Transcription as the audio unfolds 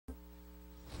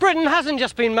Britain hasn't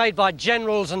just been made by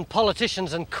generals and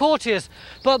politicians and courtiers,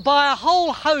 but by a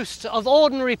whole host of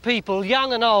ordinary people,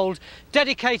 young and old,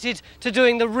 dedicated to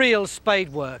doing the real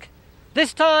spade work.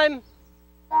 This time,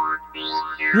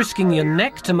 risking your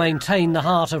neck to maintain the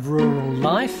heart of rural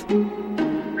life,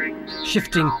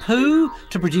 shifting poo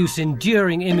to produce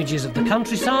enduring images of the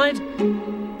countryside,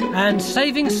 and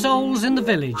saving souls in the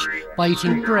village by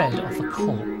eating bread off a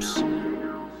corpse.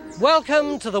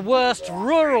 Welcome to the worst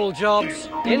rural jobs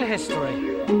in history.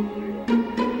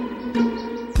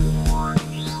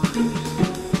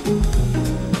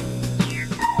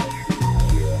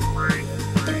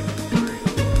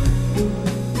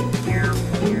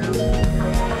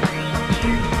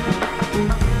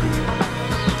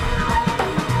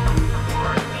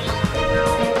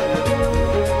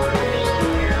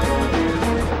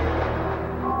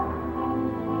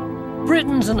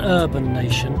 Britain's an urban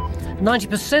nation.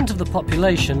 90% of the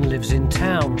population lives in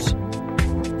towns.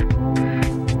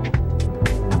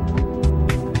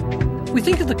 We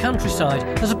think of the countryside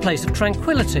as a place of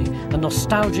tranquility, a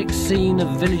nostalgic scene of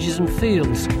villages and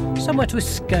fields, somewhere to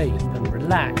escape and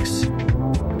relax.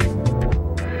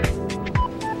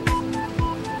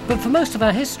 But for most of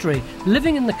our history,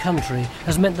 living in the country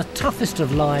has meant the toughest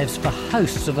of lives for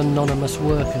hosts of anonymous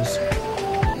workers.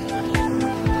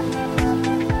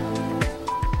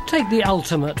 Take the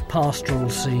ultimate pastoral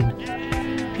scene.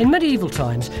 In medieval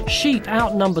times, sheep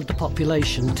outnumbered the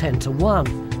population 10 to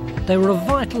 1. They were a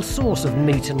vital source of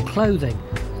meat and clothing.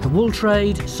 The wool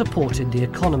trade supported the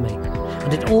economy,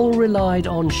 and it all relied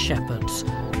on shepherds,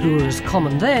 who were as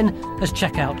common then as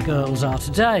checkout girls are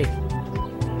today.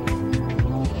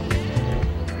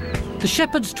 The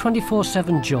shepherd's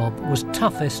 24/7 job was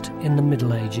toughest in the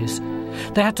Middle Ages.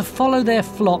 They had to follow their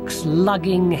flocks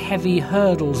lugging heavy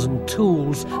hurdles and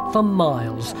tools for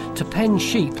miles to pen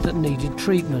sheep that needed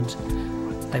treatment.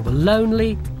 They were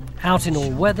lonely, out in all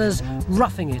weathers,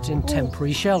 roughing it in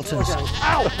temporary shelters.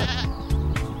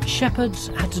 Shepherds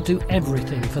had to do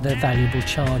everything for their valuable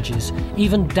charges,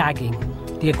 even dagging,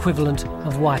 the equivalent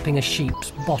of wiping a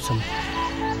sheep's bottom.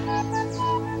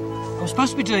 I'm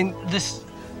supposed to be doing this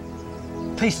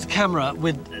piece of camera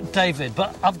with David,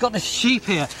 but I've got this sheep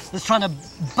here that's trying to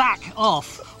back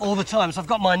off all the time, so I've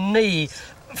got my knee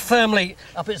firmly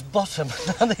up its bottom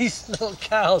and these little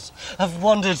cows have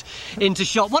wandered into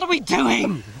shot. What are we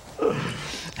doing?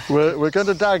 We're going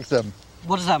to dag them.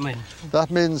 What does that mean? That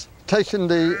means taking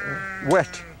the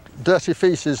wet, dirty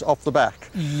faeces off the back.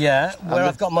 Yeah, where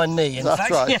I've got my knee, in fact.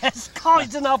 Right. Yes,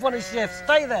 can't enough on a shift.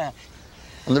 Stay there.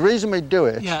 And the reason we do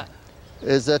it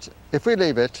is that if we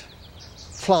leave it,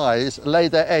 flies lay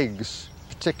their eggs,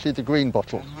 particularly the green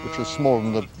bottle, which is smaller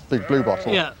than the big blue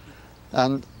bottle. Yeah.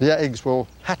 And the eggs will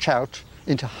hatch out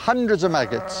into hundreds of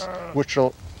maggots, which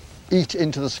will eat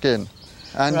into the skin.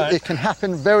 And it can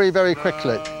happen very, very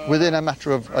quickly, within a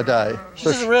matter of a day. She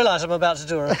doesn't realise I'm about to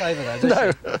do her a favour, though,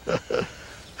 does she? No.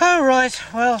 Oh, right,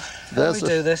 well, how do we There's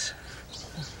do this?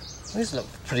 These look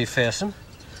pretty fearsome.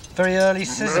 Very early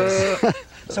scissors.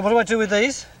 So what do I do with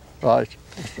these? Right.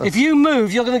 If you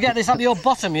move, you're going to get this up your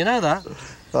bottom, you know that?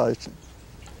 Right.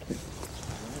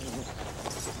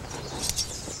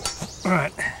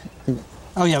 Right.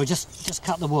 Oh, yeah, we just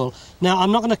cut the wool. Now,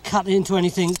 I'm not going to cut into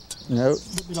anything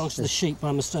that belongs to the sheep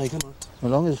by mistake, am I?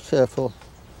 As long as you're careful.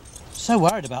 So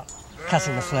worried about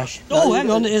cutting the flesh. Oh, hang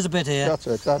on, there's a bit here. That's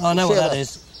it. I know what that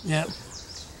is. Yeah.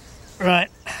 Right.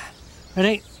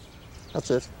 Ready? That's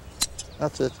it.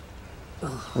 That's it.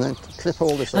 And then clip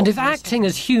all this off. And if acting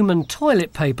as human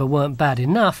toilet paper weren't bad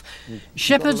enough,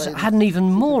 shepherds had an even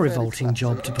more revolting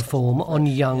job to perform on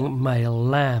young male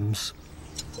lambs.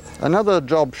 Another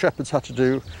job shepherds had to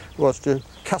do was to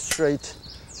castrate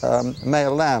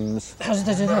male lambs. How did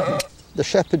they do that? The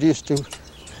shepherd used to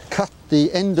cut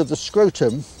the end of the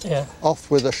scrotum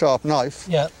off with a sharp knife,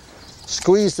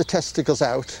 squeeze the testicles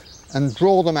out and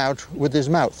draw them out with his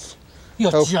mouth.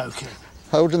 You're joking.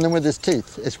 Holding them with his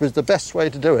teeth. It was the best way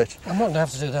to do it. I'm not going to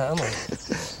have to do that, am I?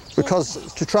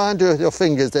 Because to try and do it with your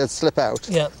fingers, they'd slip out.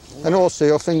 Yeah. And also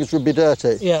your fingers would be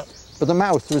dirty. Yeah. But the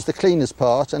mouth was the cleanest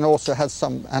part and also had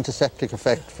some antiseptic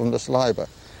effect from the saliva.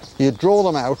 You'd draw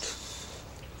them out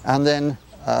and then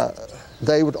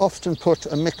they would often put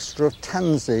a mixture of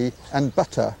tansy and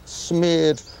butter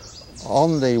smeared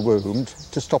on the wound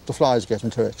to stop the flies getting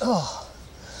to it. Oh,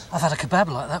 I've had a kebab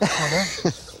like that before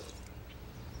now.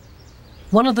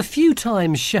 One of the few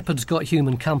times shepherds got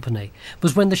human company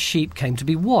was when the sheep came to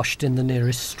be washed in the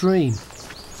nearest stream.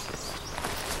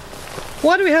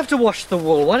 Why do we have to wash the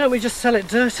wool? Why don't we just sell it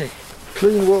dirty?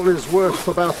 Clean wool is worth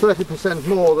about 30%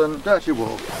 more than dirty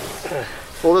wool.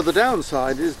 Although the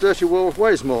downside is dirty wool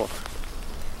weighs more.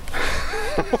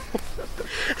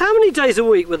 How many days a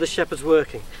week were the shepherds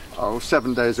working? Oh,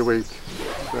 7 days a week.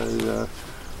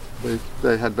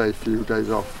 They had very few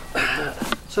days off.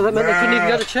 So that meant they couldn't even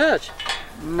go to church?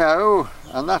 No,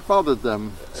 and that bothered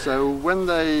them. So when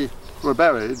they were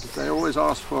buried, they always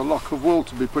asked for a lock of wool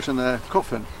to be put in their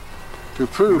coffin to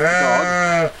prove to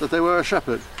God that they were a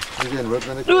shepherd. Again, we're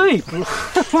going to...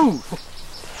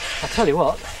 I'll tell you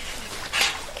what,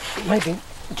 maybe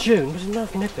June, but it's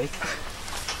not nippy.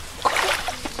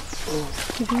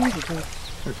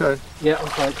 Okay. Yeah, I'm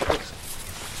fine. Thanks.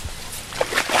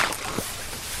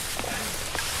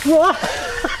 What?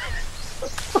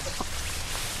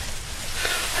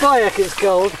 My heck, it's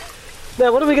cold.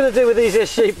 Now, what are we going to do with these here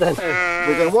sheep then?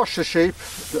 We're going to wash the sheep.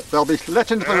 They'll be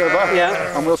let into the river,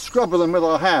 yeah, and we'll scrub them with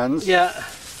our hands. Yeah.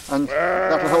 And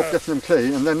that'll help get them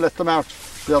clean, and then let them out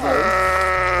the other end.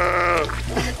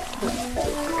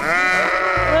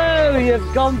 Oh,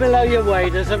 you've gone below your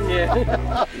waders, haven't you?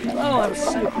 Oh, I'm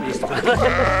so pleased about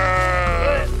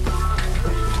that.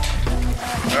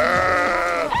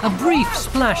 A brief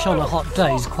splash on a hot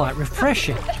day is quite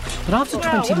refreshing, but after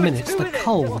 20 minutes the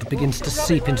cold begins to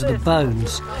seep into the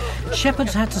bones.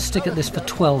 Shepherds had to stick at this for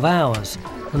 12 hours,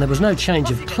 and there was no change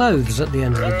of clothes at the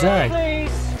end of the day.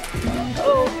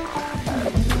 Oh,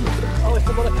 if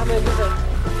they want to come in, is it?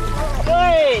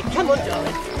 Hey, come on,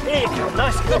 darling. Here you go.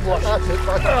 Nice good wash. That's it.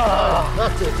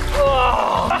 That's it.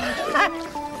 Oh.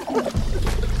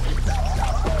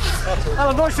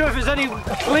 I'm not sure if it's any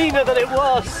cleaner than it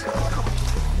was.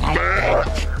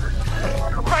 Ouch!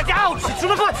 It's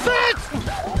sort of like that!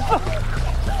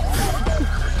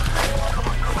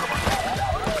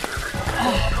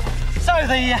 So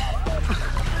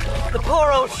the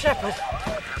poor old shepherd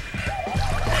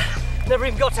never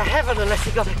even got to heaven unless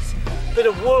he got a bit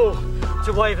of wool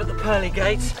to wave at the pearly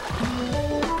gates.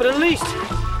 But at least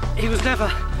he was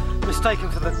never mistaken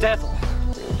for the devil.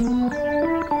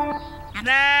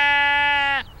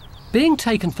 Being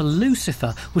taken for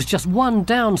Lucifer was just one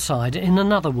downside in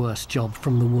another worse job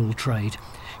from the wool trade.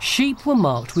 Sheep were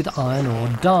marked with iron ore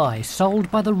dye,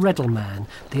 sold by the Reddle man,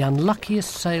 the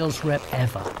unluckiest sales rep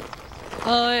ever.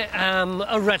 I am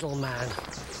a Reddle man.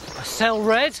 I sell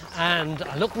red, and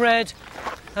I look red,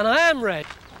 and I am red.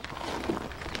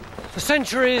 For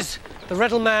centuries, the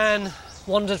Reddle man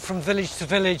wandered from village to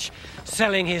village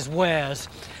selling his wares,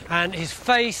 and his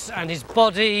face and his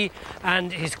body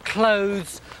and his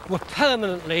clothes were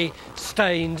permanently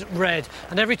stained red.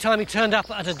 And every time he turned up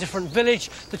at a different village,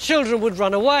 the children would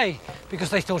run away because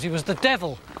they thought he was the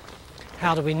devil.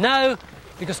 How do we know?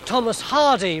 Because Thomas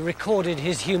Hardy recorded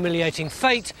his humiliating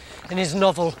fate in his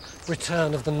novel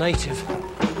Return of the Native.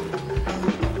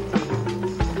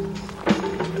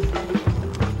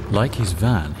 Like his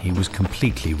van, he was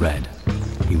completely red.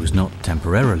 He was not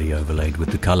temporarily overlaid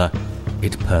with the colour,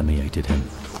 it permeated him.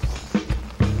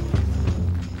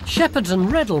 Shepherds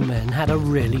and Reddle men had a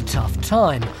really tough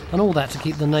time, and all that to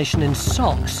keep the nation in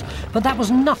socks, but that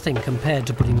was nothing compared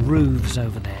to putting roofs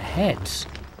over their heads.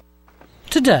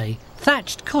 Today,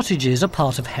 thatched cottages are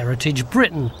part of heritage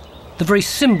Britain, the very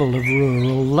symbol of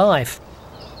rural life.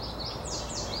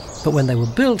 But when they were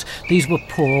built, these were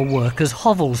poor workers'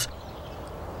 hovels,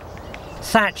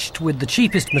 thatched with the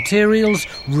cheapest materials,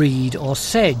 reed or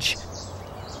sedge.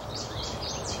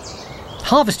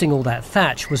 Harvesting all that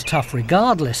thatch was tough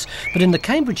regardless, but in the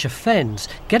Cambridgeshire Fens,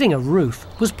 getting a roof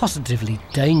was positively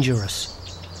dangerous.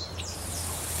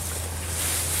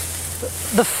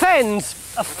 The Fens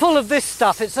are full of this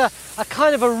stuff. It's a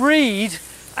kind of a reed,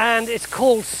 and it's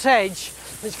called sedge.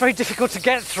 It's very difficult to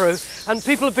get through, and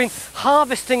people have been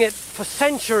harvesting it for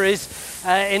centuries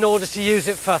in order to use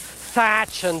it for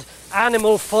thatch and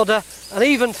animal fodder, and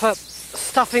even for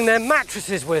stuffing their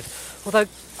mattresses with. Although,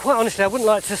 quite honestly, I wouldn't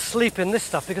like to sleep in this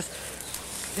stuff because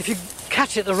if you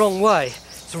catch it the wrong way,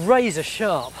 it's razor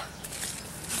sharp.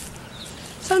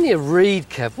 It's only a reed,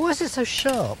 Kev. Why is it so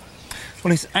sharp?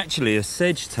 Well, it's actually a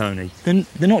sedge, Tony. They're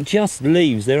not just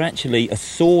leaves, they're actually a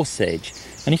saw sedge.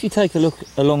 And if you take a look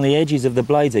along the edges of the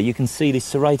blades there, you can see this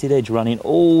serrated edge running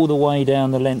all the way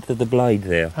down the length of the blade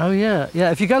there. Oh, yeah. Yeah,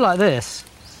 if you go like this,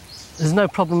 there's no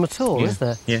problem at all, is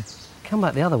there? Yeah. Come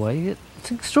back the other way,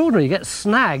 it's extraordinary. You get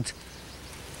snagged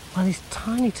by these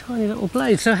tiny, tiny little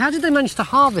blades. So how did they manage to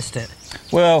harvest it?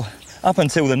 Well, up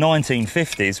until the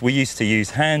 1950s, we used to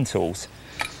use hand tools,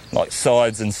 like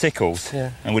scythes and sickles,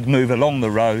 and we'd move along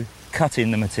the row,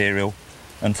 cutting the material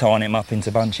and tying them up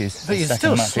into bunches. But you'd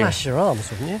still slash your arms,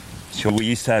 wouldn't you? Sure, we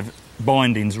used to have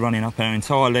bindings running up our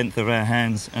entire length of our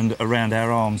hands and around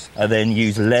our arms, and then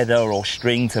use leather or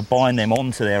string to bind them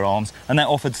onto their arms, and that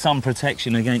offered some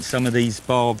protection against some of these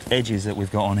barbed edges that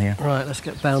we've got on here. Right, let's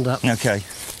get bound up. Okay.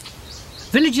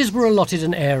 Villagers were allotted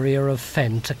an area of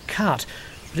fen to cut,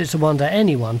 but it's a wonder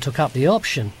anyone took up the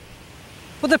option.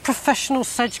 Were there professional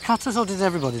sedge cutters, or did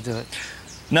everybody do it?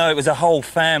 No, it was a whole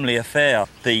family affair.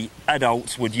 The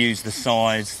adults would use the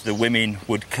scythes, the women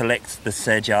would collect the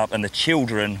sedge up, and the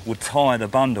children would tie the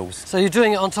bundles. So you're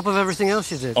doing it on top of everything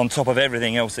else you did? On top of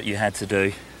everything else that you had to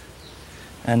do.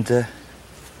 And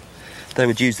they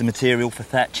would use the material for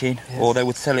thatching, yes, or they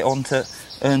would sell it on to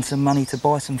earn some money to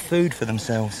buy some food for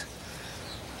themselves.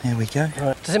 There we go.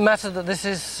 Right. Does it matter that this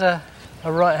is a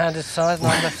right-handed scythe,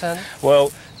 not left-handed?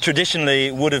 Well, traditionally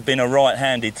it would have been a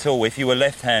right-handed tool. If you were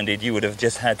left-handed, you would have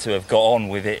just had to have got on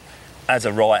with it as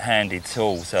a right-handed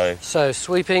tool. So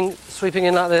sweeping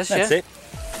in like this, that's yeah? it.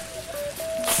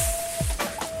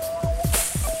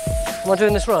 Am I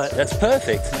doing this right? That's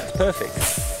perfect. That's perfect.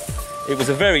 It was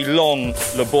a very long,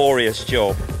 laborious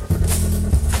job.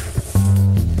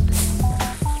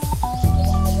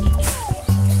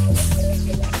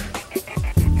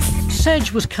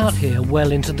 Sedge was cut here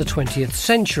well into the 20th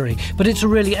century, but it's a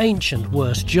really ancient,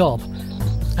 worse job.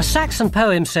 A Saxon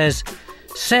poem says,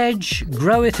 "Sedge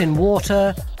groweth in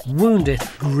water,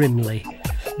 woundeth grimly,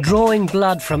 drawing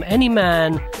blood from any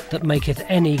man that maketh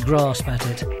any grasp at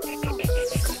it."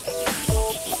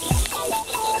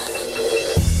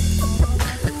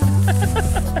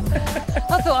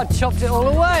 I thought I'd chopped it all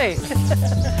away.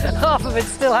 Half of it's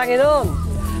still hanging on.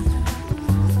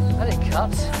 And it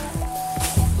cuts.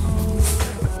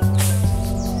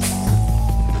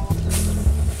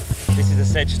 This is a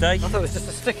sedge stake. I thought it was just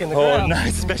a stick in the ground. Oh no,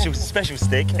 it's a special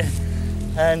stick.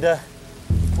 And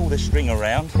pull the string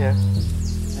around. Yeah.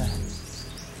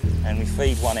 And we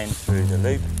feed one end through the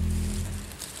loop.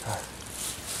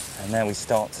 And now we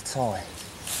start to tie.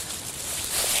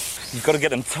 You've got to get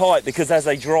them tight because as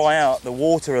they dry out, the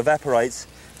water evaporates.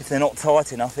 If they're not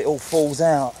tight enough, it all falls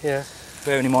out. Yeah.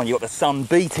 Bearing in mind you've got the sun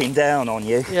beating down on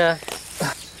you. Yeah.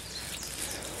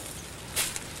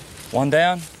 One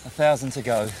down, 1,000 to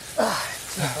go.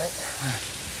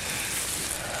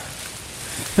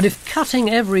 But if cutting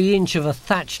every inch of a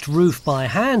thatched roof by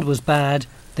hand was bad,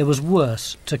 there was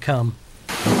worse to come.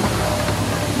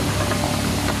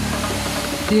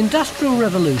 The Industrial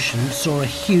Revolution saw a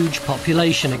huge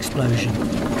population explosion.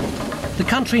 The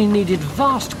country needed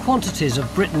vast quantities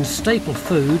of Britain's staple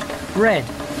food, bread.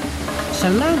 So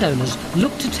landowners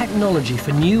looked to technology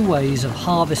for new ways of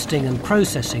harvesting and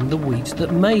processing the wheat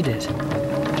that made it.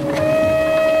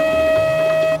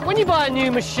 When you buy a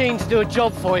new machine to do a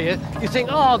job for you, you think,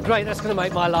 oh great, that's going to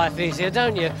make my life easier,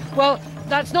 don't you? Well,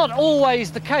 that's not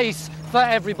always the case for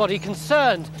everybody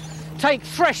concerned. Take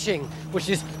threshing, which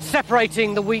is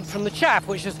separating the wheat from the chaff,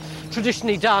 which is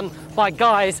traditionally done by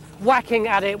guys whacking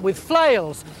at it with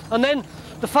flails. And then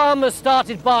the farmers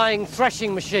started buying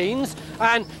threshing machines,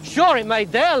 and sure, it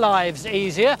made their lives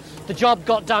easier. The job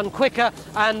got done quicker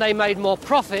and they made more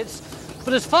profits.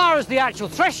 But as far as the actual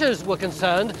threshers were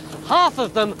concerned, half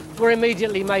of them were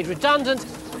immediately made redundant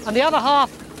and the other half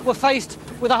were faced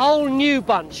with a whole new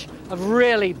bunch of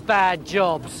really bad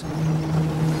jobs.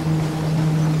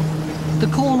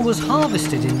 The corn was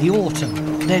harvested in the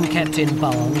autumn, then kept in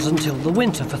barns until the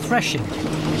winter for threshing.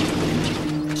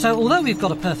 So although we've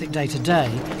got a perfect day today,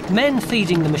 men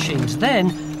feeding the machines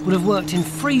then would have worked in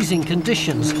freezing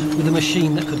conditions with a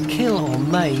machine that could kill or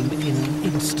maim in an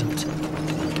instant.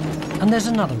 And there's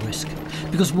another risk,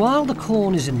 because while the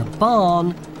corn is in the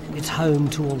barn, it's home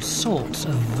to all sorts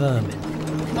of vermin.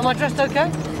 Am I dressed okay?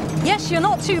 Yes, you're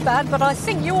not too bad, but I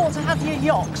think you ought to have your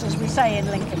yocks, as we say in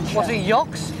Lincolnshire. What are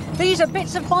yocks? These are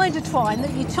bits of binder twine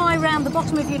that you tie around the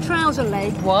bottom of your trouser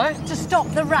leg. Why? To stop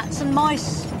the rats and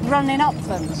mice running up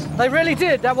them. They really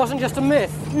did? That wasn't just a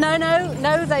myth?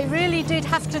 No, they really did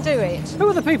have to do it. Who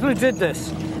were the people who did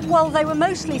this? Well, they were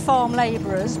mostly farm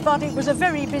labourers, but it was a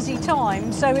very busy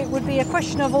time, so it would be a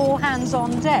question of all hands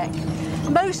on deck.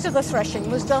 Most of the threshing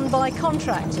was done by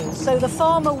contractors, so the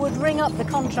farmer would ring up the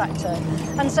contractor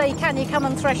and say, can you come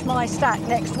and thresh my stack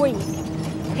next week?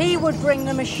 He would bring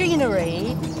the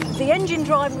machinery. The engine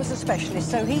driver was a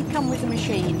specialist, so he'd come with the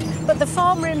machine, but the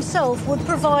farmer himself would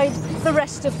provide the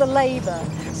rest of the labour.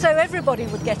 So everybody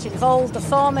would get involved, the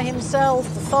farmer himself,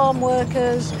 the farm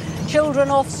workers, children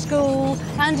off school,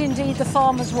 and indeed the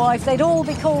farmer's wife. They'd all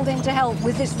be called in to help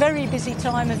with this very busy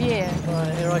time of year.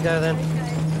 Right, here I go then.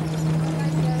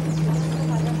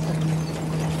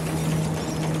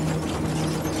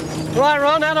 Right,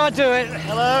 Ron, how do I do it?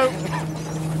 Hello.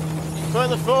 Put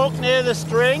the fork near the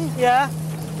string. Yeah.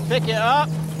 Pick it up,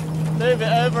 move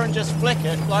it over and just flick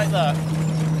it like that.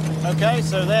 Okay,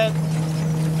 so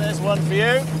there's one for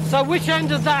you. So which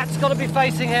end of that's got to be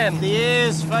facing him? The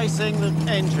ear's facing the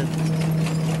engine.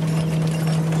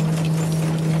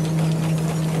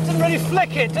 really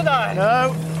flick it, did I?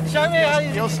 No. Show me how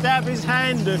you... You'll stab his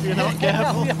hand if you're not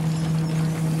careful.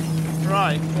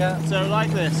 Right. Yeah. So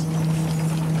like this.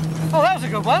 Oh, that was a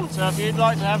good one. So if you'd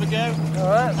like to have a go. All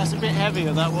right. That's a bit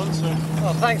heavier, that one, so...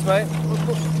 Oh, thanks, mate.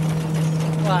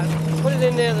 Right, put it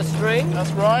in near the string.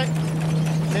 That's right.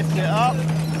 Lift it up.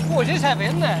 Oh, it is heavy,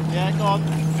 isn't it? Yeah, go on.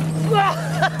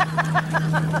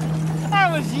 That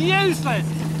was useless.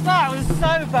 That was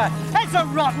so bad. That's a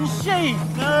rotten sheet.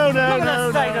 No. Look at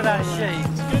the state of that sheet.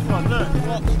 It's a good one, look.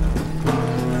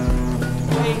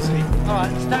 Easy. All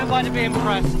right, stand by to be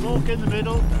impressed. Walk in the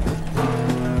middle.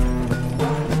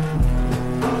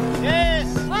 Yes!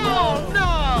 Oh,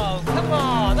 no! Come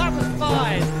on, that was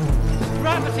fine.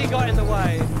 Gravity got in the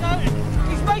way. No,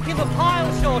 he's making the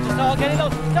pile shorter, so I'll get it on.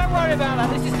 Don't worry about that,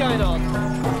 this is going on.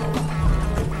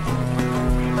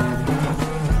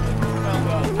 Well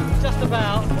done. Just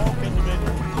about. Walk in the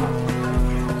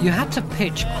middle. You had to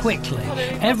pitch quickly.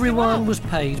 Everyone was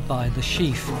paid by the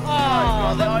sheaf.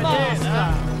 Oh, the idea,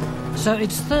 master. So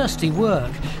it's thirsty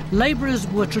work. Labourers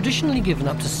were traditionally given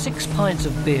up to 6 pints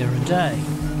of beer a day.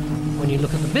 When you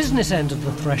look at the business end of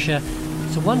the thresher,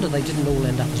 it's a wonder they didn't all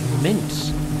end up as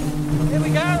mints. Here we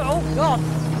go. Oh, God.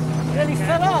 Nearly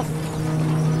fell off.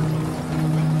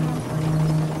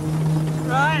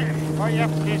 Right. What you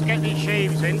have to do is get these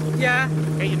sheaves in. Yeah.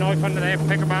 Get your knife under there,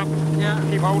 pick them up. Yeah.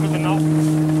 Keep hold of the knot.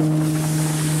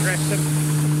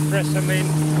 Press them in.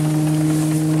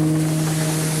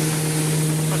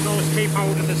 Must always keep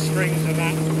hold of the strings of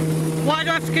that. Why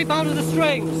do I have to keep hold of the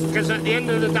strings? Because at the end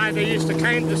of the day they used to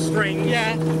count the strings.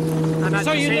 Yeah. And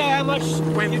So you know how much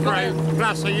went you've got through.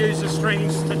 Plus I use the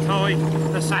strings to tie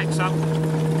the sacks up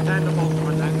down the bottom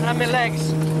and that. and my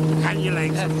legs. And your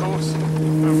legs, of course.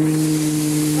 Lovely.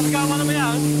 Can I go one of my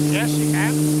own? Yes, you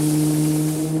can.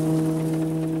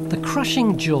 The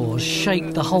crushing jaws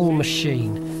shake the whole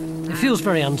machine. It feels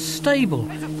very unstable.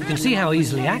 You can see how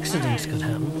easily accidents could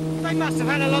happen. They must have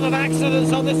had a lot of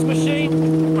accidents on this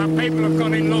machine. Well, people have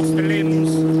gone in, lost their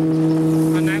limbs,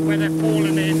 and that where they've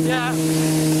fallen in. Yeah.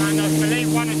 And I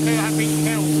believe 1 or 2 have been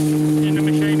killed in the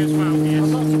machine as well, yes.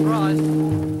 I'm not surprised.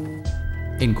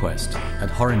 Inquest at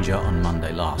Horringer on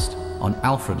Monday last. On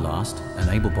Alfred last, an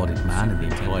able-bodied man in the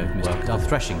employ of Mr. Dove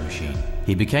threshing machine.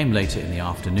 He became later in the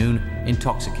afternoon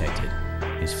intoxicated.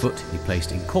 His foot he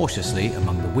placed incautiously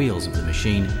among the wheels of the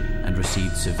machine and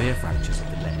received severe fractures of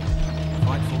the leg.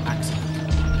 Frightful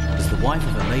accident, as the wife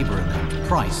of a labourer named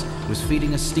Price was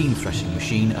feeding a steam threshing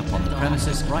machine upon the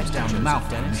premises right down the mouth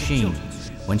of the machine.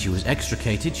 When she was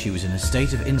extricated, she was in a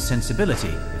state of insensibility,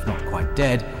 if not quite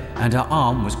dead, and her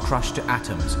arm was crushed to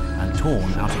atoms and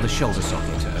torn out of the shoulder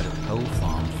socket at Pole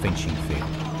Farm finching field.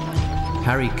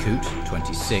 Harry Coote,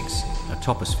 26, a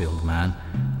Toppersfield man,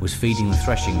 was feeding the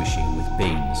threshing machine with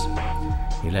beans.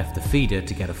 He left the feeder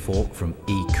to get a fork from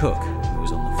E. Cook, who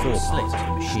was on the forepart of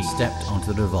the machine, stepped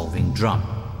onto the revolving drum.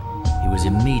 He was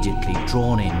immediately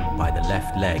drawn in by the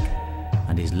left leg,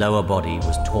 and his lower body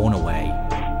was torn away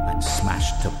and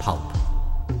smashed to pulp.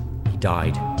 He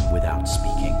died without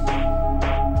speaking.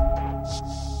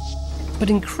 But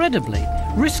incredibly,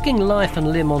 risking life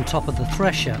and limb on top of the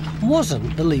thresher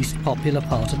wasn't the least popular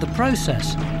part of the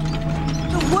process.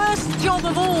 The worst job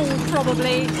of all,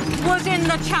 probably, was in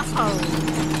the chaff hole.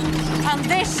 And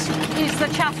this is the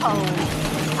chaff hole.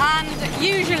 And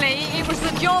usually it was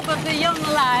the job of the young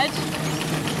lad,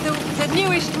 the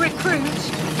newest recruit,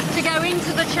 to go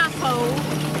into the chaff hole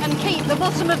and keep the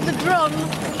bottom of the drum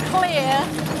clear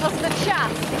of the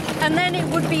chaff. And then it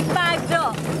would be bagged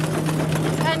up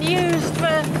and used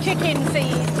for chicken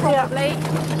feed, probably.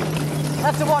 You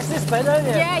have to watch this bit, don't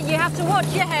you? Yeah, you have to watch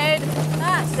your head.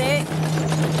 That's it.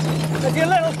 If you're a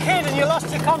little kid and you lost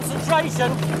your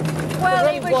concentration... Well,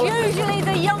 it was usually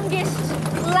the youngest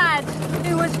lad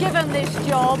who was given this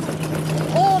job,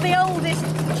 or the oldest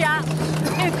chap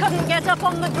who couldn't get up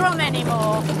on the drum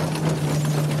anymore.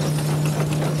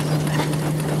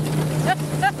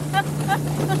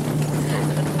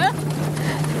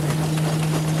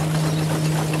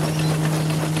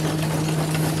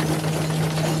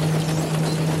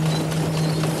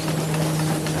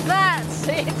 That's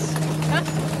it.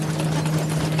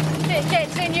 It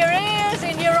gets in your ears,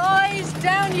 in your eyes,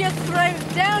 down your throat,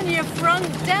 down your front,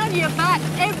 down your back,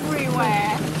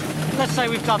 everywhere. Let's say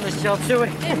we've done this job, shall we?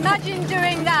 Imagine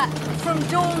doing that from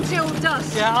dawn till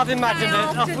dusk. Yeah, I've imagined day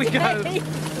it. Off we after go. day.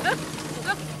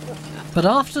 But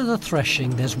after the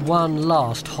threshing, there's one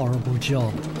last horrible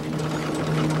job.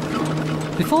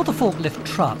 Before the forklift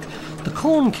truck, the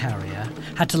corn carrier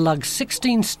had to lug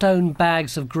 16-stone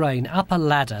bags of grain up a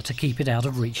ladder to keep it out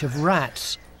of reach of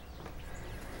rats.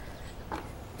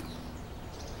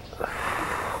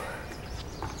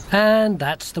 And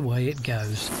that's the way it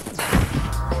goes.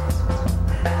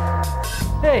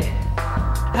 Hey,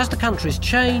 as the country's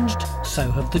changed,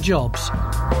 so have the jobs.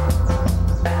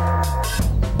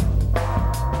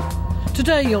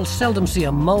 Today you'll seldom see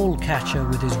a mole catcher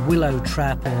with his willow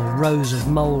trap or rows of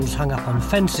moles hung up on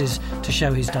fences to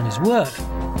show he's done his work.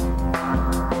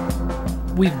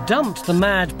 We've dumped the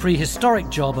mad prehistoric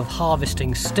job of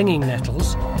harvesting stinging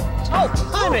nettles. Oh,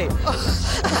 Tony!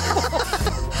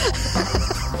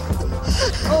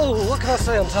 Oh, what can I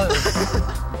say on Tony?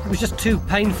 It was just too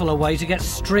painful a way to get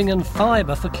string and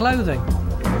fibre for clothing.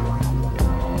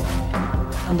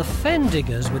 And the fen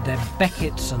diggers with their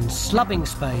beckets and slubbing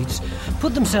spades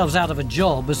put themselves out of a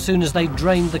job as soon as they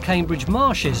drained the Cambridge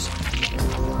marshes.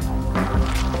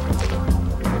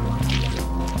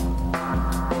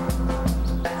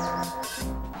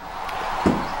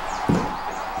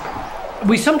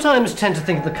 We sometimes tend to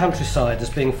think of the countryside as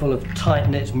being full of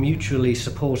tight-knit, mutually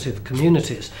supportive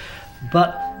communities,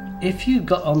 but if you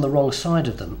got on the wrong side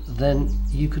of them, then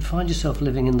you could find yourself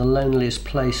living in the loneliest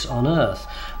place on earth,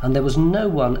 and there was no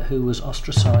one who was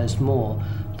ostracised more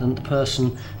than the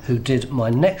person who did my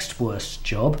next worst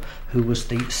job, who was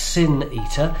the sin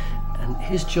eater, and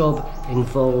his job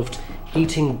involved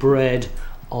eating bread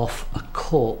off a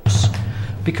corpse.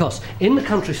 Because in the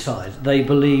countryside they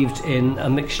believed in a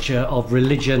mixture of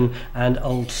religion and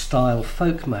old-style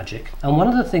folk magic, and one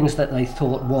of the things that they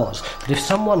thought was that if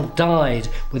someone died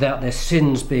without their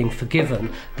sins being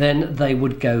forgiven, then they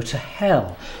would go to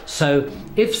hell. So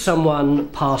if someone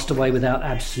passed away without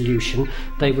absolution,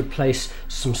 they would place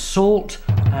some salt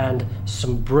and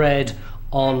some bread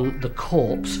on the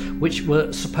corpse, which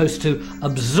were supposed to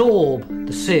absorb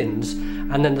the sins,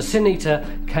 and then the sin eater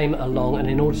came along, and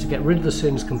in order to get rid of the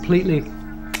sins completely,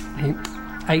 he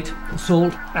ate the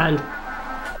salt and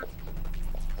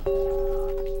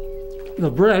the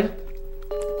bread,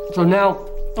 so now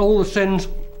all the sins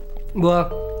were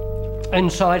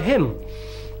inside him.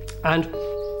 And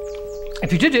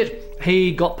if you did it,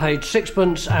 he got paid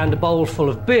sixpence and a bowl full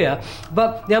of beer.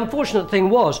 But the unfortunate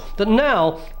thing was that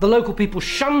now the local people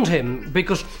shunned him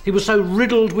because he was so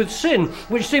riddled with sin,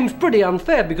 which seems pretty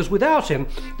unfair because without him,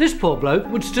 this poor bloke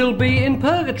would still be in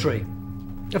purgatory.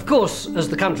 Of course, as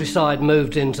the countryside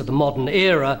moved into the modern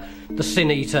era, the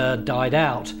sin eater died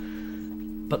out.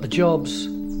 But the jobs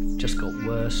just got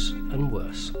worse and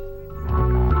worse.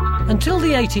 Until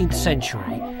the 18th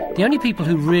century, the only people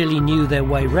who really knew their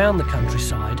way round the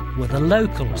countryside were the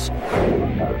locals.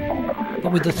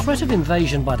 But with the threat of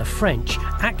invasion by the French,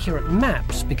 accurate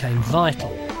maps became vital.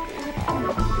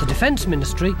 The Defence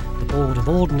Ministry, the Board of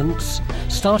Ordnance,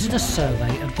 started a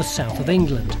survey of the south of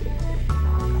England.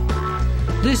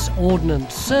 This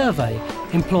Ordnance Survey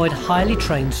employed highly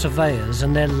trained surveyors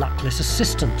and their luckless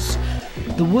assistants.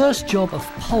 The worst job of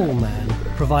poleman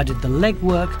provided the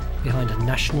legwork behind a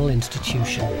national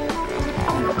institution.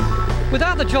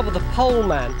 Without the job of the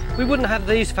poleman, we wouldn't have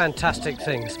these fantastic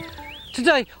things.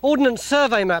 Today, Ordnance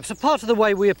Survey maps are part of the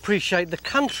way we appreciate the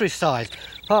countryside.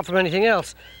 Apart from anything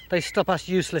else, they stop us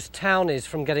useless townies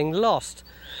from getting lost.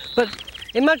 But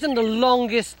imagine the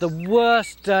longest, the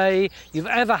worst day you've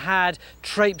ever had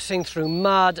traipsing through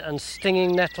mud and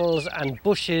stinging nettles and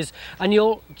bushes, and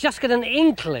you'll just get an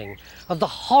inkling of the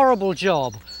horrible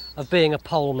job of being a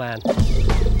poleman.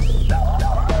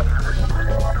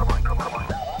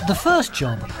 The first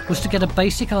job was to get a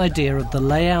basic idea of the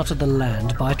layout of the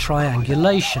land by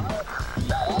triangulation.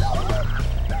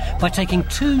 By taking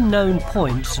two known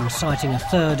points and citing a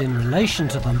third in relation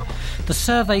to them, the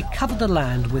survey covered the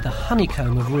land with a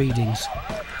honeycomb of readings,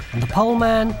 and the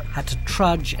poleman had to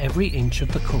trudge every inch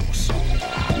of the course.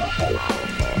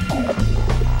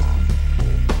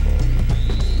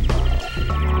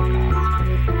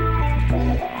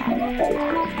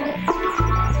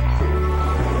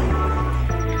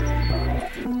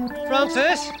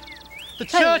 Francis, the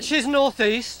church is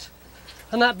northeast,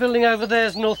 and that building over there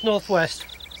is north-northwest.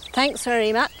 Thanks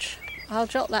very much. I'll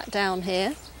jot that down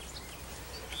here.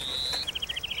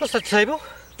 What's that table?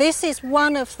 This is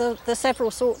one of the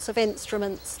several sorts of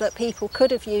instruments that people could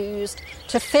have used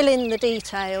to fill in the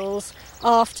details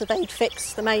after they'd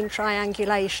fixed the main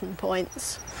triangulation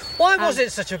points. Why was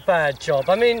it such a bad job?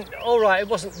 I mean, all right, it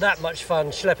wasn't that much fun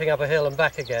schlepping up a hill and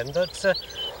back again, but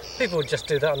people would just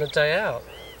do that on a day out.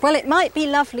 Well, it might be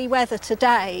lovely weather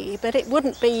today, but it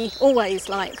wouldn't be always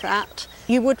like that.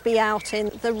 You would be out in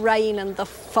the rain and the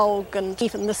fog and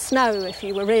even the snow if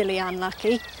you were really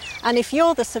unlucky. And if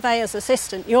you're the surveyor's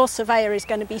assistant, your surveyor is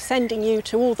going to be sending you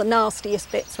to all the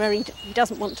nastiest bits where he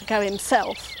doesn't want to go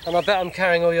himself. And I bet I'm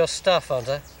carrying all your stuff, aren't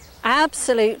I?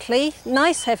 Absolutely.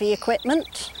 Nice heavy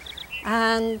equipment.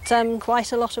 and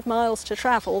quite a lot of miles to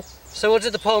travel. So what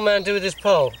did the pole man do with his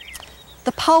pole?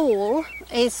 The pole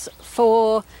is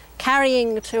for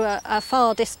carrying to a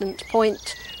far distant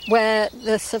point where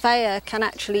the surveyor can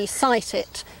actually sight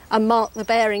it and mark the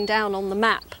bearing down on the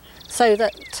map so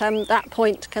that that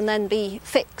point can then be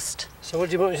fixed. So what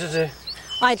do you want me to do?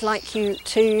 I'd like you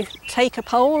to take a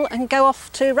pole and go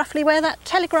off to roughly where that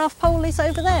telegraph pole is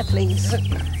over there, please.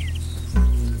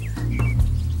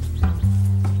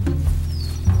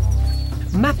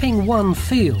 Mapping one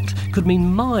field could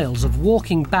mean miles of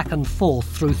walking back and forth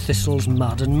through thistles,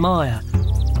 mud and mire.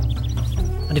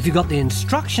 And if you got the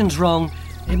instructions wrong,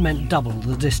 it meant double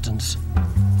the distance.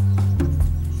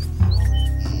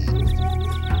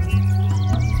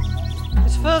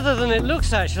 It's further than it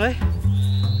looks, actually.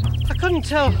 I couldn't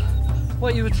tell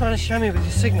what you were trying to show me with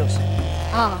your signals.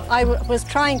 I was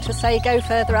trying to say go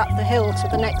further up the hill to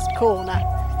the next corner,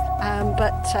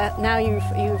 but now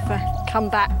you've come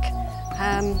back.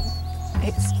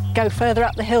 It's go further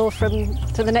up the hill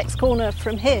to the next corner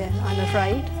from here, I'm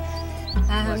afraid.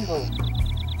 Nice one.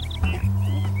 Yeah.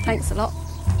 Thanks a lot.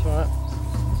 It's all right.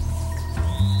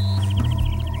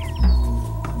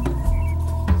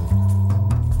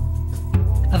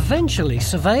 Eventually,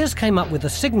 surveyors came up with a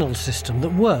signal system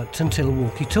that worked until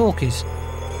walkie-talkies.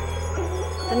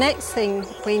 The next thing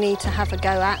we need to have a go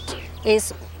at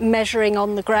is measuring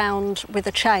on the ground with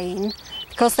a chain,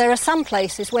 because there are some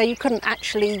places where you couldn't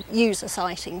actually use a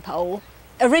sighting pole.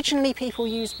 Originally people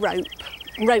used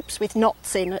ropes with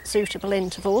knots in at suitable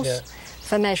intervals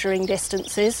for measuring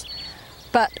distances,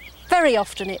 but very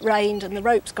often it rained and the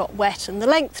ropes got wet and the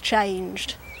length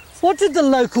changed. What did the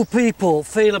local people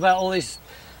feel about all these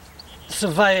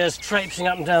surveyors traipsing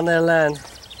up and down their land?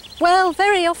 Well,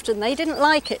 very often they didn't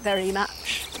like it very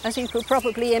much, as you could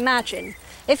probably imagine.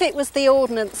 If it was the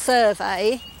Ordnance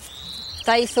Survey,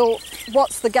 they thought,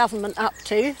 what's the government up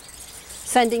to?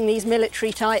 Sending these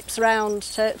military types round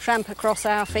to tramp across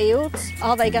our fields?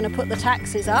 Are they going to put the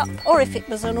taxes up? Or if it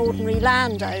was an ordinary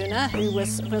landowner who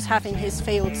was having his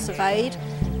fields surveyed,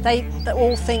 they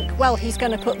all think, well, he's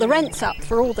going to put the rents up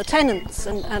for all the tenants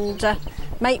and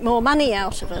make more money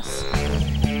out of us.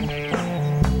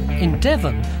 In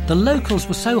Devon, the locals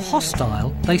were so hostile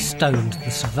they stoned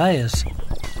the surveyors.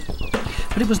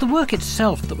 But it was the work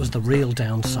itself that was the real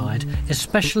downside,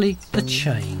 especially the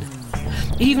chain.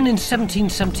 Even in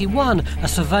 1771, a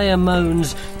surveyor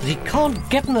moans that he can't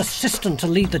get an assistant to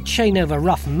lead the chain over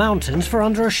rough mountains for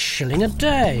under $1 a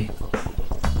day.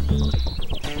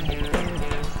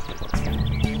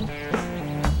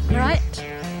 Right.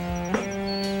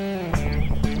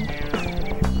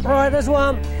 Right, there's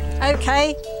one.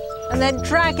 OK, and then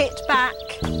drag it back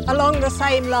along the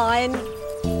same line.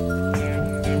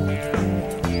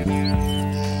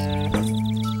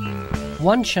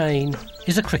 One chain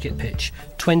is a cricket pitch,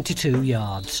 22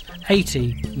 yards.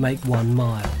 80 make 1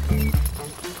 mile.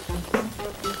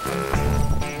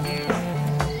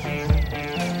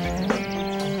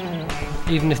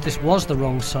 Even if this was the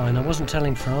wrong sign, I wasn't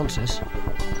telling Francis.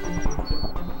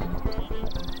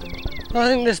 I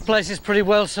think this place is pretty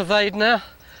well surveyed now.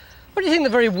 What do you think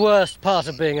the very worst part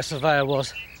of being a surveyor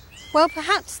was? Well,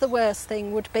 perhaps the worst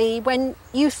thing would be when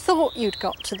you thought you'd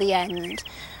got to the end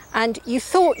and you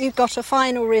thought you'd got a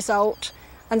final result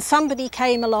and somebody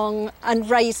came along and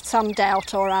raised some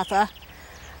doubt or other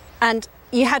and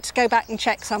you had to go back and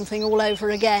check something all over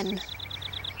again.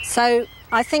 So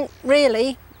I think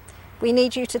really we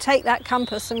need you to take that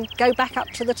compass and go back up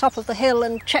to the top of the hill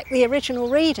and check the original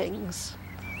readings.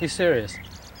 Are you serious?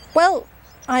 Well,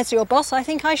 as your boss, I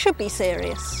think I should be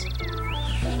serious.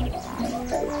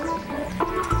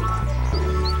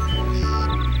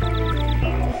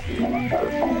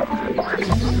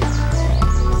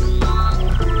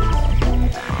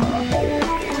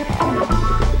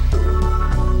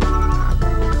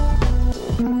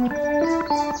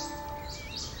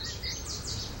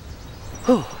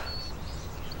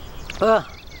 Well,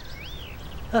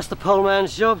 that's the pole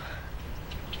man's job.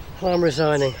 I'm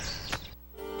resigning.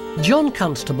 John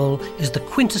Constable is the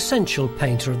quintessential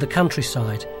painter of the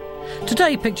countryside.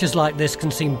 Today, pictures like this can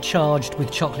seem charged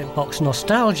with chocolate box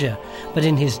nostalgia, but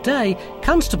in his day,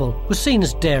 Constable was seen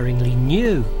as daringly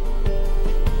new.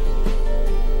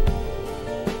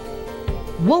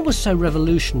 What was so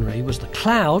revolutionary was the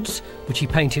clouds, which he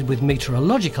painted with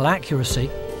meteorological accuracy,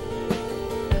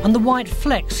 and the white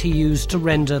flecks he used to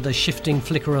render the shifting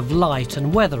flicker of light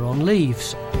and weather on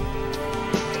leaves.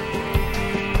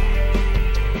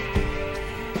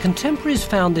 Contemporaries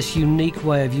found this unique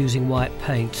way of using white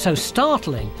paint so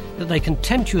startling that they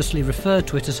contemptuously referred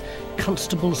to it as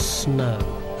Constable's Snow.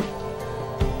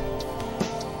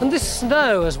 And this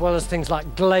snow, as well as things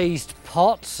like glazed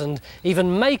pots and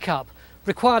even makeup,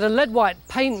 required a lead-white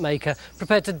paint maker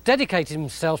prepared to dedicate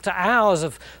himself to hours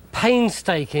of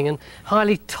painstaking and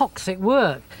highly toxic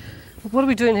work. What are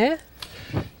we doing here?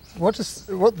 This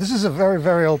is a very,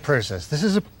 very old process. This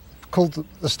is called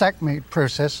the stack-made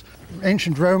process.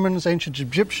 Ancient Romans, ancient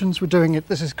Egyptians were doing it.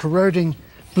 This is corroding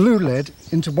blue lead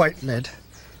into white lead.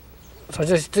 So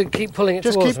just to keep pulling it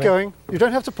Just towards keep me. going. You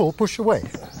don't have to pull, push away.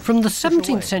 From the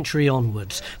 17th century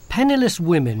onwards, penniless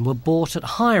women were bought at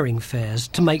hiring fairs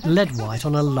to make lead white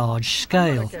on a large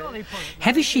scale.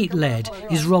 Heavy sheet lead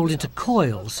is rolled into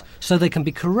coils so they can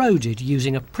be corroded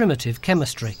using a primitive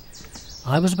chemistry.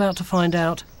 I was about to find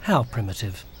out how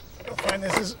primitive. You'll find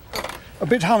this is a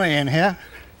bit hummy in here.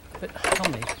 A bit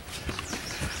hummy?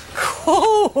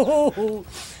 Oh,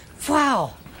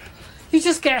 wow! You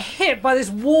just get hit by this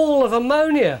wall of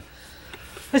ammonia.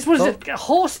 What is it,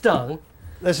 horse dung?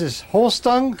 This is horse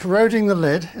dung corroding the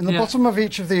lead. In the Yeah. bottom of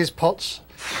each of these pots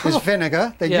is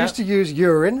vinegar. They Yeah. used to use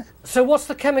urine. So what's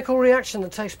the chemical reaction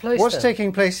that takes place What's then?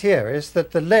 taking place here is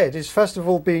that the lead is first of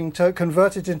all being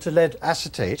converted into lead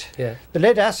acetate. Yeah. The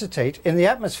lead acetate in the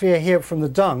atmosphere here from the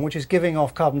dung, which is giving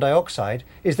off carbon dioxide,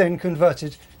 is then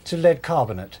converted to lead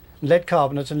carbonate and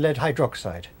lead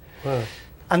hydroxide. Wow.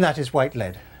 And that is white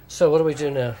lead. So what do we do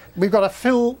now? We've got to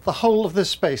fill the whole of this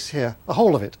space here, the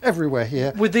whole of it, everywhere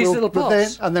here. With these little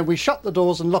pots? And then we shut the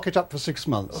doors and lock it up for 6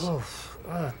 months.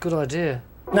 Good idea.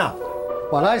 Now,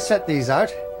 while I set these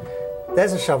out,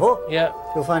 there's a shovel. Yeah.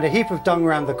 You'll find a heap of dung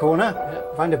around the corner.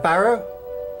 Find a barrow.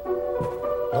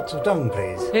 Lots of dung,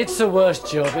 please. It's the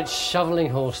worst job. It's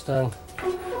shoveling horse dung.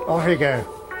 Off we go.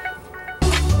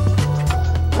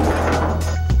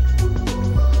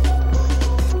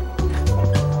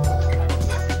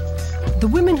 The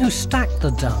women who stacked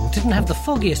the dung didn't have the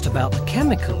foggiest about the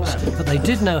chemicals, but they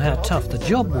did know how tough the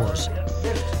job was.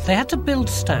 They had to build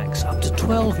stacks up to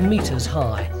 12 metres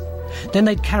high. Then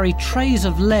they'd carry trays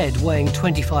of lead weighing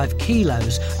 25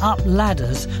 kilos up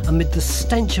ladders amid the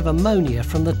stench of ammonia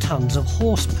from the tons of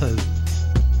horse poo.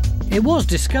 It was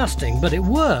disgusting, but it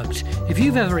worked. If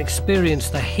you've ever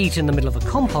experienced the heat in the middle of a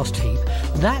compost heap,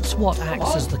 that's what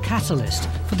acts as the catalyst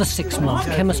for the 6-month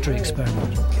chemistry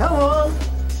experiment. Come on!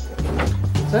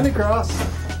 It's only grass.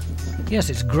 Yes,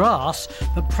 it's grass,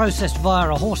 but processed via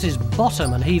a horse's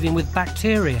bottom and heaving with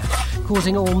bacteria,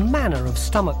 causing all manner of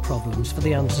stomach problems for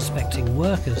the unsuspecting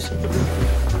workers.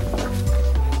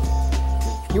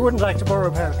 You wouldn't like to borrow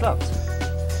a pair of gloves?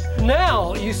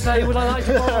 Now you say, would I like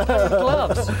to borrow a pair of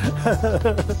gloves?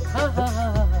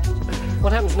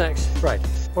 What happens next? Right.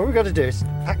 What we've got to do is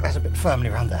pack that a bit firmly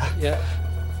around there. Yeah.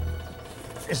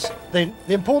 The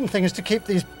important thing is to keep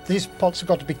these pots have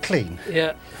got to be clean.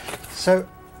 Yeah. So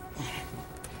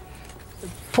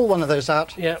pull one of those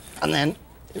out. Yeah. And then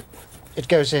it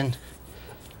goes in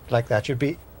like that. You'd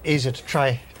be easier to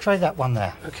try that one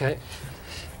there. Okay.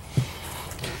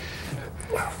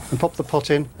 And pop the pot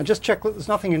in and just check that there's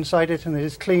nothing inside it and it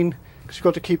is clean, because you've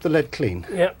got to keep the lead clean.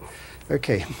 Yeah.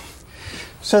 Okay.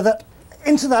 So that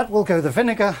into that will go the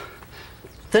vinegar.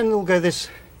 Then will go this.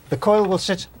 The coil will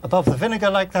sit above the vinegar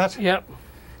like that. Yeah.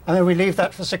 And then we leave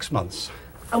that for 6 months.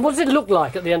 And what does it look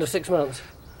like at the end of 6 months?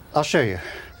 I'll show you.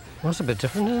 Well, that's a bit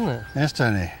different, isn't it? Yes,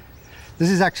 Tony. This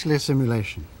is actually a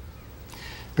simulation.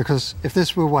 Because if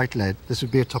this were white lead, this would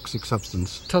be a toxic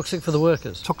substance. Toxic for the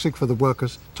workers. Toxic for the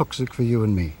workers, toxic for you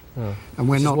and me. Oh. And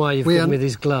we're This not. is why you've given me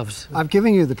these gloves. I've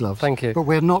given you the gloves. Thank you. But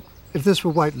we're not. If this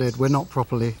were white lead, we're not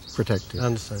properly protected. I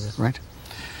understand. Yeah. Right?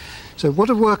 So what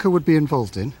a worker would be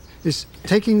involved in is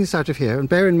taking this out of here, and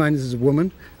bear in mind this is a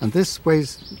woman, and this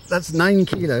weighs, that's 9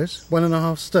 kilos,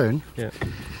 1.5 stone. Yeah.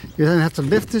 You then have to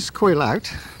lift this coil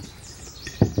out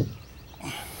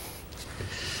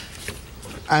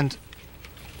and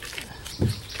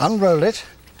unroll it.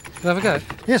 Have a go.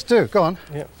 Yes, do. Go on.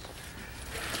 Yeah.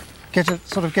 Get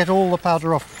all the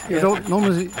powder off. You don't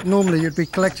normally you'd be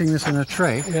collecting this in a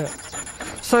tray. Yeah.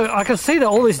 So I can see that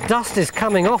all this dust is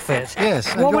coming off it.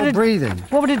 Yes, and you're breathing.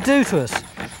 What would it do to us?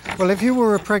 Well, if you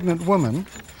were a pregnant woman,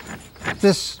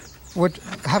 this would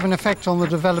have an effect on the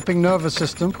developing nervous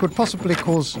system, could possibly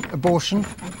cause abortion,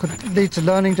 could lead to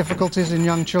learning difficulties in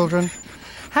young children.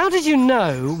 How did you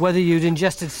know whether you'd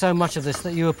ingested so much of this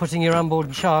that you were putting your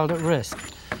unborn child at risk?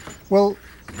 Well,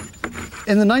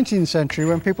 in the 19th century,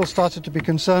 when people started to be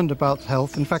concerned about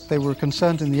health, in fact, they were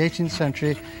concerned in the 18th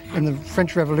century. In the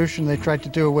French Revolution, they tried to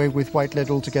do away with white lead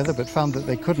altogether, but found that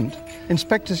they couldn't.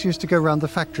 Inspectors used to go around the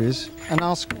factories and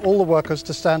ask all the workers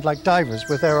to stand like divers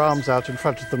with their arms out in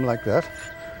front of them like that.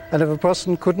 And if a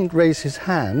person couldn't raise his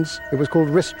hands, it was called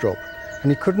wrist drop.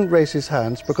 and he couldn't raise his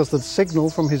hands because the signal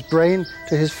from his brain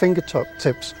to his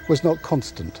fingertips was not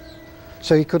constant.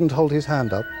 So he couldn't hold his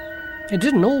hand up. It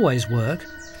didn't always work.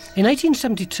 In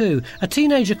 1872, a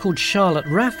teenager called Charlotte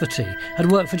Rafferty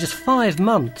had worked for just 5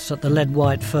 months at the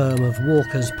lead-white firm of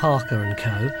Walkers, Parker &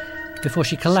 Co. before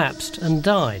she collapsed and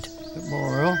died. A bit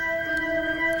more oil.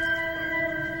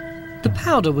 The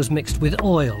powder was mixed with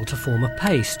oil to form a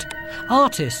paste.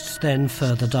 Artists then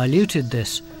further diluted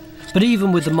this. But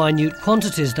even with the minute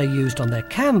quantities they used on their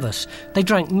canvas, they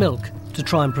drank milk to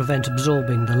try and prevent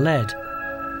absorbing the lead.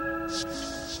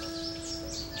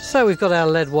 So we've got our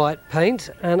lead white paint,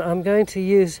 and I'm going to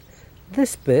use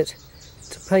this bit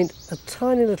to paint a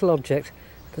tiny little object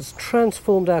that's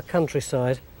transformed our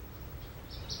countryside.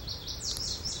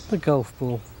 The golf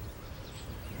ball.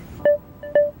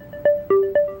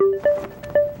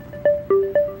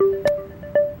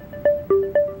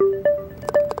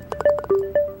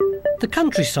 The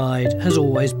countryside has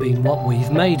always been what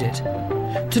we've made it.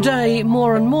 Today,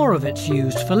 more and more of it's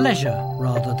used for leisure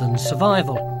rather than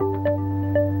survival.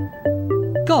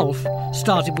 Golf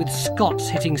started with Scots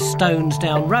hitting stones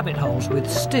down rabbit holes with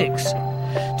sticks.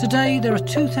 Today there are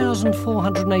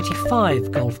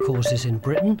 2,485 golf courses in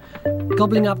Britain,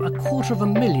 gobbling up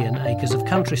 250,000 acres of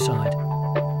countryside.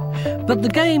 But the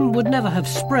game would never have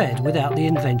spread without the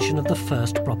invention of the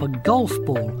first proper golf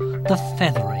ball, the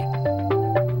feathery.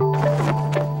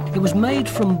 It was made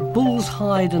from bull's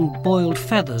hide and boiled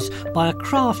feathers by a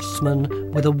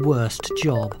craftsman with a worst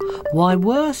job. Why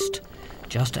worst?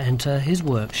 Just enter his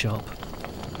workshop.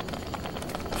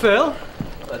 Phil?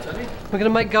 Hello, Tony. We're going to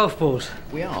make golf balls.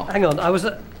 We are. Hang on, I was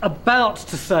about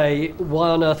to say,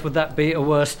 why on earth would that be a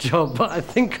worse job? But I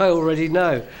think I already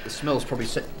know. The smell's probably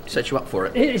set you up for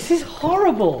it. This is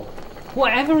horrible.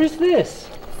 Whatever is this?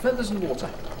 Feathers and water.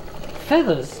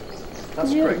 Feathers?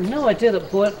 That's yeah, correct. No idea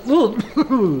that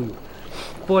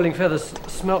boiling feathers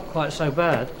smelt quite so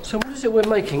bad. So what is it we're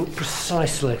making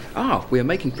precisely? We are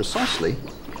making precisely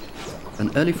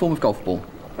an early form of golf ball,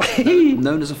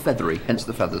 known as a feathery, hence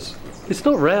the feathers. It's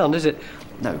not round, is it?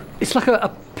 No. It's like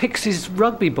a Pixies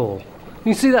rugby ball.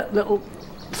 You see that little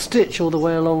stitch all the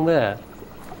way along there?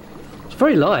 It's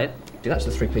very light. That's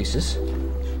the 3 pieces.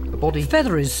 The body.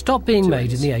 Featheries stopped being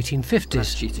made in the That's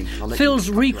 1850s. cheating. Phil's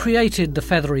recreated the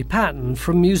feathery pattern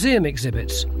from museum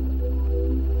exhibits.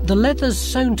 The leather's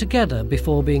sewn together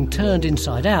before being turned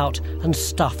inside out and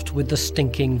stuffed with the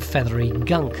stinking feathery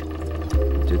gunk.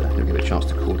 Do that. It'll give it a chance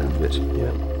to cool down a bit.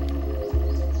 Yeah.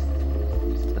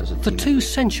 For 2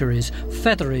 centuries,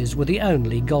 featheries were the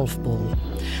only golf ball.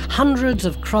 Hundreds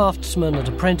of craftsmen and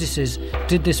apprentices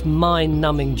did this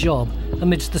mind-numbing job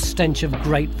amidst the stench of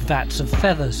great vats of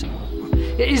feathers.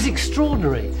 It is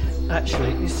extraordinary,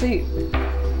 actually. You see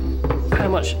how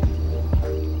much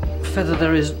feather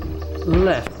there is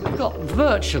left. We've got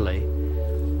virtually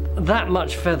that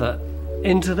much feather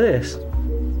into this.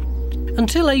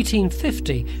 Until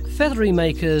 1850, feathery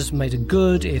makers made a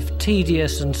good, if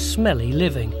tedious and smelly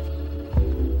living.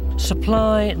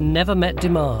 Supply never met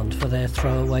demand for their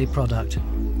throwaway product.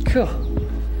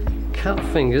 Cut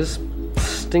fingers,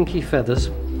 stinky feathers,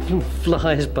 and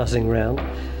flies buzzing round.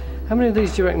 How many of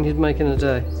these do you reckon you'd make in a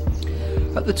day?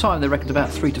 At the time, they reckoned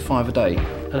about 3 to 5 a day.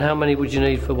 And how many would you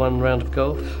need for one round of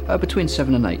golf? Between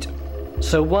 7 and 8.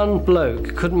 So one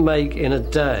bloke couldn't make in a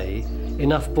day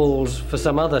enough balls for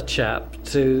some other chap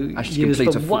to use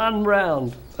for one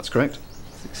round. That's correct.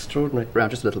 It's extraordinary.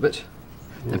 Round just a little bit.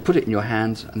 Then put it in your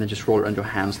hands and then just roll it around your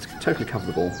hands to totally cover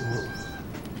the ball.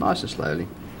 Nice and slowly.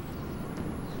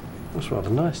 That's rather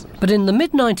nice. But in the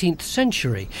mid-19th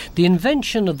century, the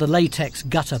invention of the latex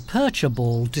gutta-percha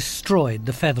ball destroyed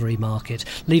the feathery market,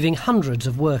 leaving hundreds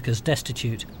of workers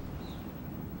destitute.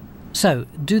 So,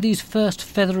 do these first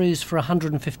featheries for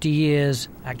 150 years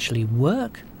actually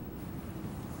work?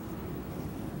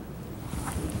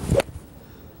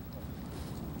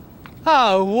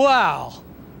 Oh, wow!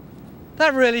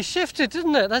 That really shifted,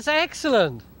 didn't it? That's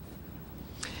excellent.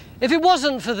 If it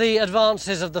wasn't for the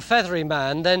advances of the feathery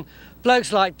man, then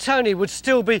blokes like Tony would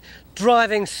still be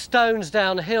driving stones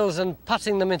down hills and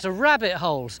putting them into rabbit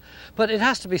holes. But it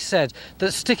has to be said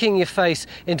that sticking your face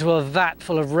into a vat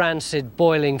full of rancid,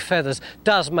 boiling feathers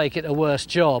does make it a worse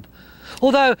job.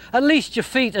 Although at least your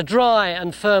feet are dry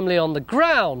and firmly on the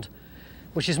ground,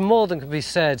 which is more than can be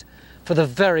said for the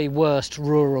very worst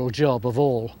rural job of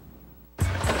all.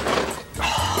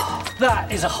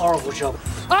 That is a horrible job.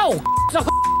 Oh!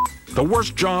 The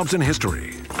Worst Jobs in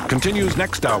History continues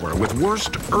next hour with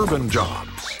Worst Urban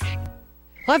Jobs.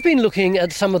 I've been looking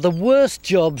at some of the worst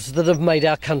jobs that have made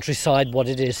our countryside what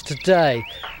it is today.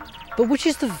 But which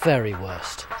is the very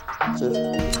worst?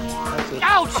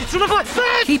 Ouch! It's one of my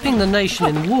feet! Keeping the nation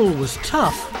in wool was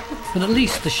tough, but at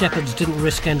least the shepherds didn't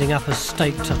risk ending up as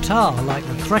steak tartare like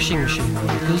the threshing machine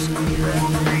workers.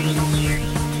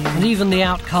 And even the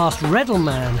outcast Reddle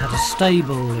man had a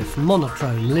stable, if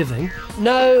monotone, living.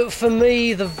 No, for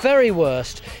me, the very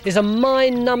worst is a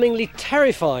mind-numbingly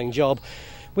terrifying job,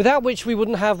 without which we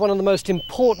wouldn't have one of the most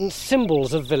important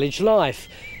symbols of village life.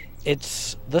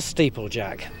 It's the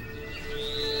steeplejack.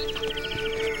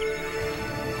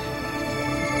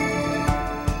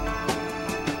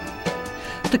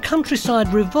 The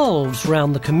countryside revolves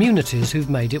round the communities who've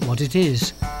made it what it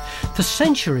is. For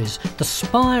centuries, the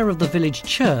spire of the village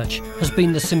church has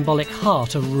been the symbolic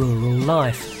heart of rural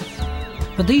life.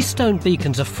 But these stone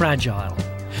beacons are fragile.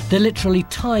 They're literally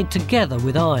tied together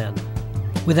with iron.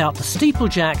 Without the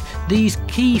steeplejack, these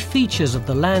key features of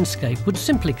the landscape would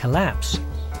simply collapse.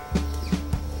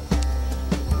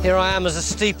 Here I am as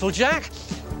a steeplejack.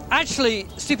 Actually,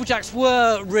 steeplejacks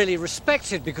were really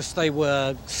respected because they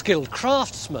were skilled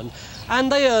craftsmen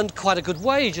and they earned quite a good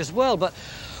wage as well. But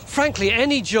frankly,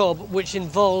 any job which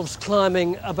involves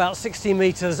climbing about 60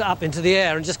 metres up into the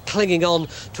air and just clinging on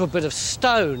to a bit of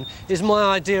stone is my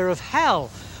idea of hell.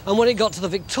 And when it got to the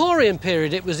Victorian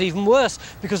period, it was even worse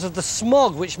because of the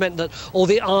smog, which meant that all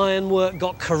the ironwork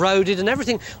got corroded and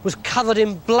everything was covered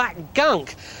in black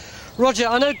gunk. Roger,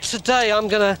 I know today I'm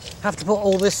going to have to put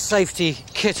all this safety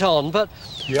kit on, but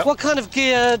what kind of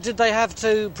gear did they have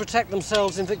to protect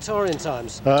themselves in Victorian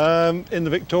times? In the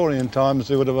Victorian times,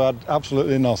 they would have had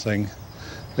absolutely nothing.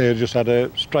 They just had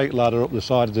a straight ladder up the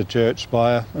side of the church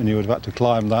spire, and you would have had to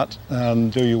climb that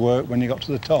and do your work when you got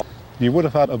to the top. You would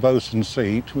have had a bosun's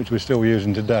seat, which we're still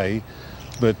using today,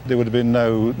 but there would have been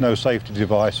no safety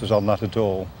devices on that at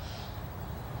all.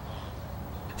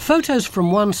 Photos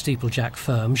from one steeplejack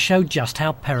firm showed just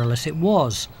how perilous it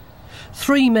was.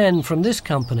 3 men from this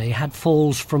company had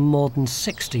falls from more than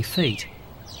 60 feet.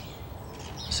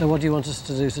 So what do you want us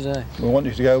to do today? We want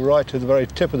you to go right to the very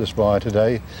tip of the spire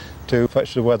today to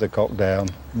fetch the weathercock down.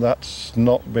 That's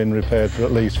not been repaired for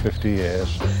at least 50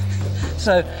 years.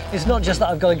 So it's not just that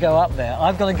I've got to go up there,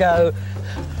 I've got to go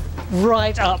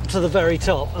right up to the very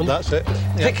top and that's it.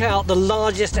 Pick out the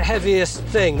largest, heaviest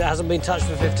thing that hasn't been touched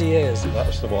for 50 years.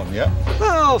 That's the one, yeah.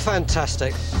 Oh,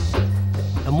 fantastic.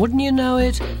 And wouldn't you know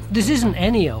it, this isn't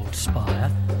any old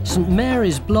spire. St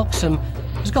Mary's, Bloxham,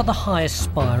 has got the highest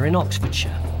spire in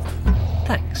Oxfordshire.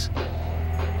 Thanks.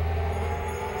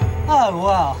 Oh,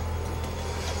 wow.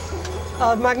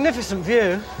 A magnificent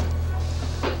view.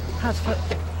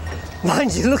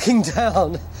 Mind you, looking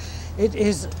down, it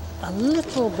is a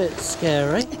little bit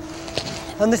scary.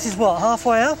 And this is what,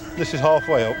 halfway up? This is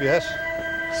halfway up, yes.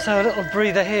 So a little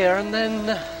breather here and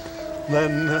then...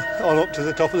 Then on up to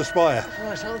the top of the spire.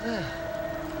 Right up there.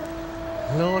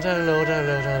 Lord, oh Lord, oh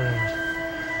Lord, oh Lord.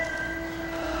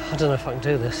 I don't know if I can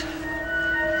do this.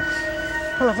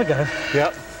 I'll have a go.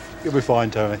 Yep, you'll be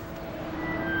fine, Tony.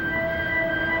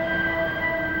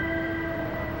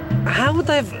 How would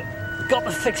they have got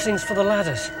the fixings for the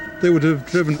ladders? They would have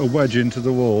driven a wedge into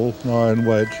the wall, an iron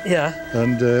wedge. Yeah.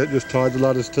 And just tied the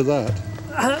ladders to that.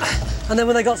 And then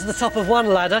when they got to the top of one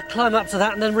ladder, climb up to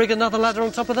that and then rig another ladder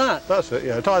on top of that? That's it,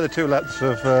 yeah. Tie the 2 lengths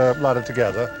of ladder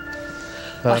together.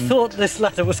 I thought this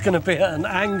ladder was going to be at an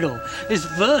angle. It's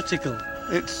vertical.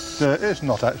 It's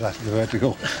not exactly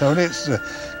vertical, Tony. It's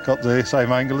got the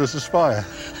same angle as the spire.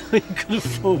 You could have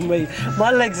fooled me.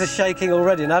 My legs are shaking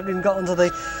already and I haven't even got onto the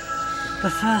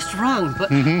first rung, but...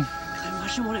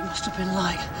 Imagine what it must have been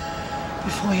like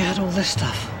before you had all this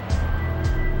stuff.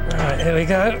 All right, here we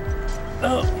go.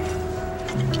 Oh.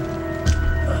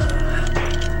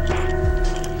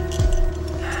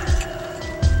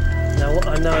 Now what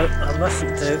I know I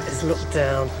mustn't do is look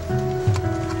down.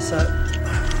 So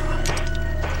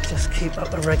just keep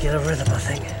up a regular rhythm, I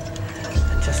think,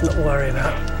 and just not worry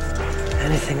about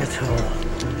anything at all.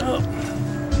 Oh.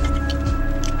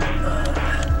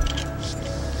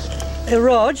 Hey,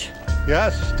 Rog?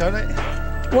 Yes, Tony?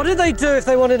 What did they do if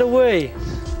they wanted a wee?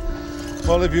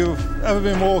 Well, if you've ever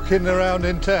been walking around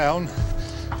in town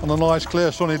on a nice,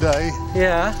 clear, sunny day...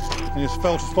 Yeah? ...and you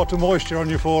felt a spot of moisture on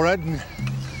your forehead, and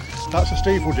that's a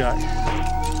steeplejack.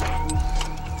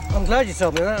 I'm glad you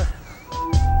told me that.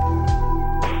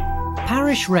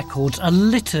 Parish records are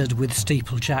littered with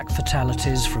steeplejack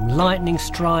fatalities, from lightning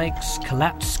strikes,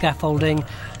 collapsed scaffolding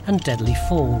and deadly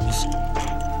falls.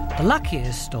 The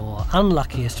luckiest or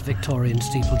unluckiest Victorian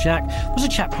steeplejack was a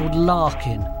chap called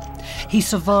Larkin. He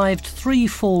survived 3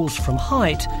 falls from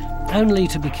height, only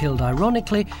to be killed,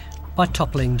 ironically, by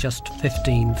toppling just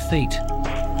 15 feet.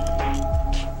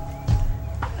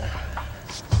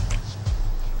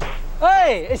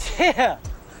 Hey, it's here!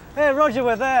 Hey, Roger,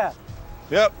 we're there.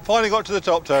 Yep, finally got to the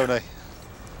top, Tony.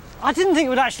 I didn't think it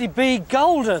would actually be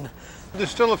golden. There's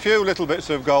still a few little bits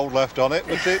of gold left on it,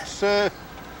 but it's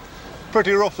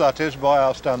pretty rough, that is, by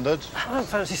our standards. I don't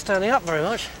fancy standing up very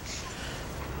much.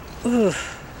 Ooh.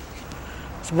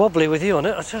 It's wobbly with you on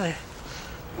it, I tell you.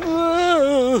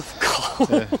 Yeah,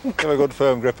 give a good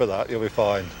firm grip of that, you'll be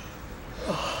fine.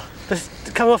 Does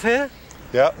it come off here?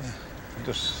 Yeah,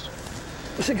 just...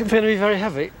 Is it going to be very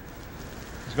heavy?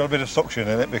 It's got a bit of suction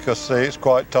in it because see, it's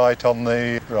quite tight on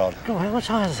the rod. Go on, how much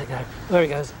higher does it go? There it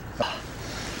goes.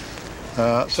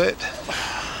 That's it.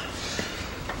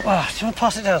 Wow, do you want to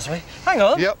pass it down to me? Hang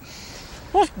on. Yep.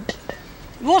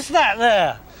 What's that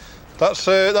there?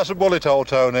 That's a bullet hole,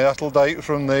 Tony. That'll date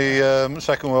from the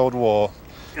Second World War.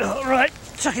 Oh, right,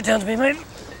 chuck it down to me, mate.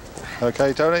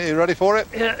 OK, Tony, you ready for it?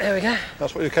 Yeah, here we go.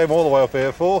 That's what you came all the way up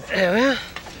here for. Here we are.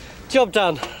 Job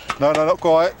done. No, not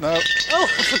quite, no. Oh,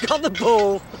 I forgot the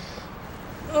ball.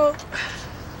 Oh.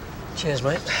 Cheers,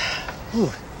 mate.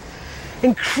 Ooh.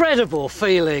 Incredible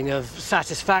feeling of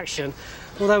satisfaction,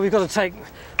 although we've got to take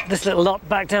this little lot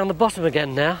back down the bottom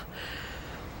again now.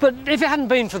 But if it hadn't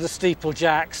been for the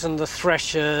steeplejacks and the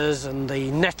threshers and the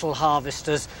nettle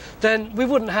harvesters, then we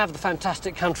wouldn't have the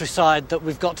fantastic countryside that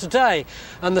we've got today.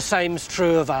 And the same's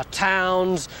true of our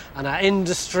towns and our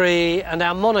industry and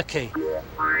our monarchy.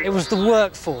 It was the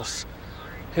workforce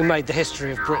who made the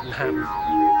history of Britain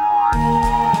happen.